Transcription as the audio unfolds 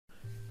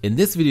In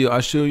this video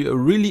I show you a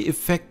really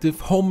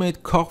effective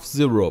homemade cough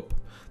syrup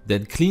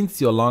that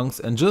cleans your lungs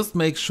and just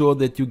makes sure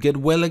that you get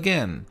well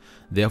again.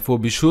 Therefore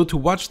be sure to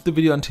watch the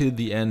video until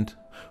the end.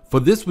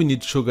 For this we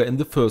need sugar in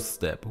the first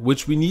step,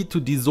 which we need to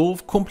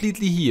dissolve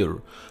completely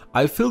here.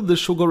 I filled the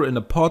sugar in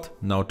a pot,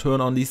 now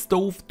turn on the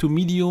stove to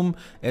medium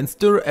and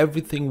stir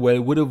everything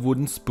well with a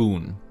wooden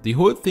spoon. The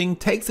whole thing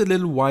takes a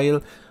little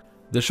while.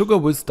 The sugar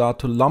will start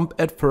to lump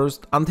at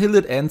first until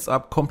it ends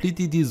up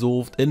completely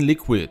dissolved in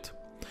liquid.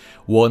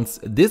 Once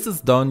this is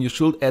done, you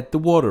should add the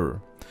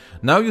water.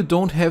 Now you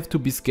don't have to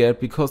be scared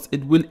because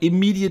it will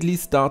immediately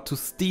start to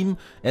steam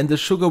and the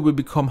sugar will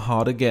become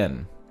hard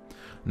again.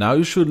 Now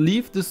you should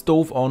leave the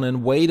stove on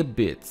and wait a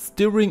bit,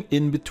 stirring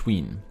in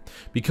between.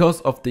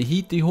 Because of the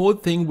heat, the whole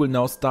thing will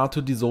now start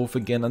to dissolve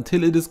again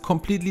until it is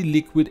completely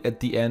liquid at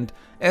the end,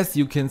 as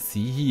you can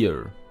see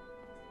here.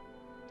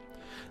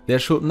 There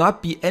should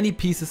not be any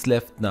pieces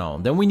left now.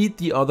 Then we need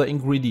the other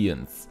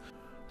ingredients.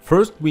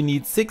 First we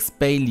need 6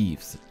 bay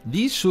leaves.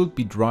 These should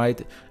be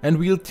dried and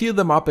we'll tear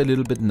them up a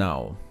little bit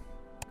now.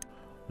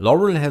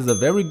 Laurel has a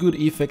very good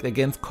effect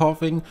against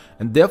coughing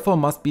and therefore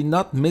must be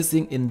not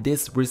missing in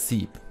this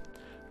recipe.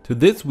 To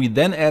this we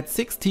then add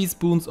 6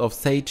 teaspoons of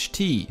sage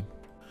tea,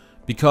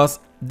 because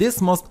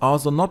this must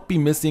also not be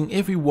missing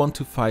if we want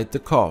to fight the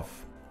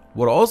cough.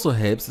 What also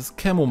helps is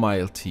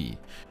chamomile tea.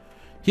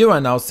 Here I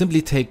now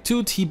simply take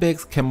 2 tea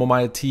bags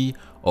chamomile tea,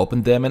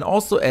 open them and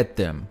also add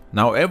them.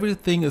 Now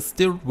everything is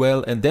stirred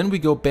well and then we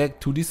go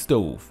back to the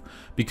stove.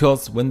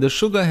 Because when the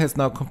sugar has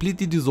now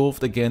completely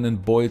dissolved again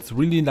and boils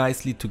really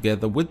nicely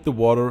together with the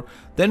water,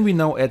 then we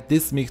now add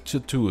this mixture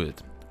to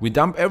it. We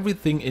dump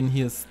everything in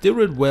here,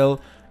 stir it well,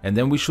 and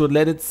then we should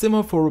let it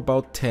simmer for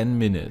about 10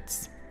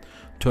 minutes.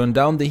 Turn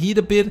down the heat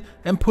a bit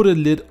and put a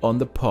lid on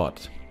the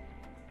pot.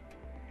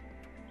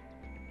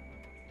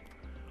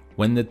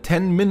 When the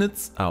 10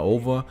 minutes are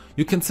over,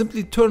 you can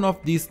simply turn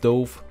off the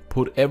stove,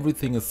 put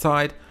everything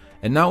aside,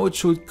 and now it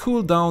should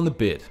cool down a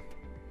bit.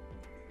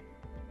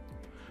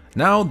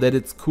 Now that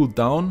it's cooled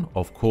down,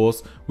 of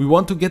course, we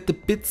want to get the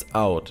bits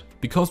out,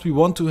 because we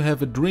want to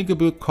have a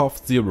drinkable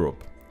cough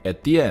syrup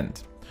at the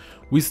end.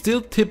 We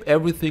still tip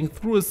everything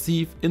through a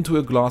sieve into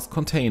a glass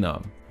container.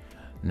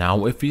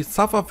 Now if we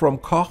suffer from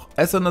cough,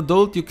 as an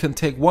adult you can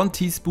take 1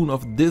 teaspoon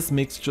of this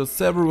mixture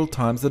several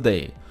times a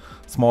day.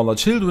 Smaller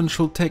children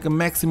should take a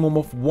maximum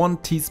of 1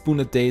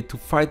 teaspoon a day to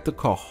fight the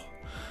cough.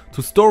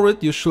 To store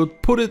it, you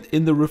should put it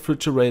in the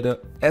refrigerator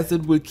as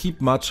it will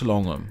keep much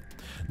longer.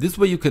 This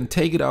way you can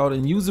take it out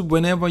and use it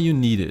whenever you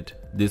need it.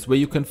 This way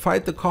you can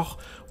fight the cough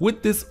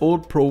with this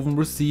old proven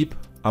recipe.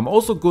 I'm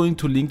also going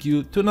to link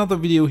you to another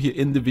video here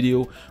in the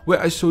video where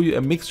I show you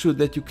a mixture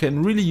that you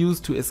can really use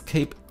to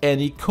escape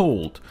any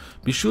cold.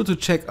 Be sure to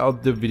check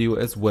out the video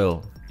as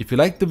well. If you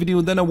liked the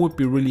video, then I would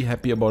be really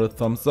happy about a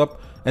thumbs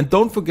up, and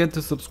don't forget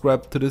to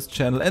subscribe to this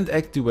channel and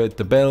activate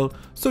the bell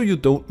so you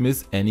don't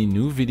miss any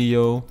new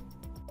video.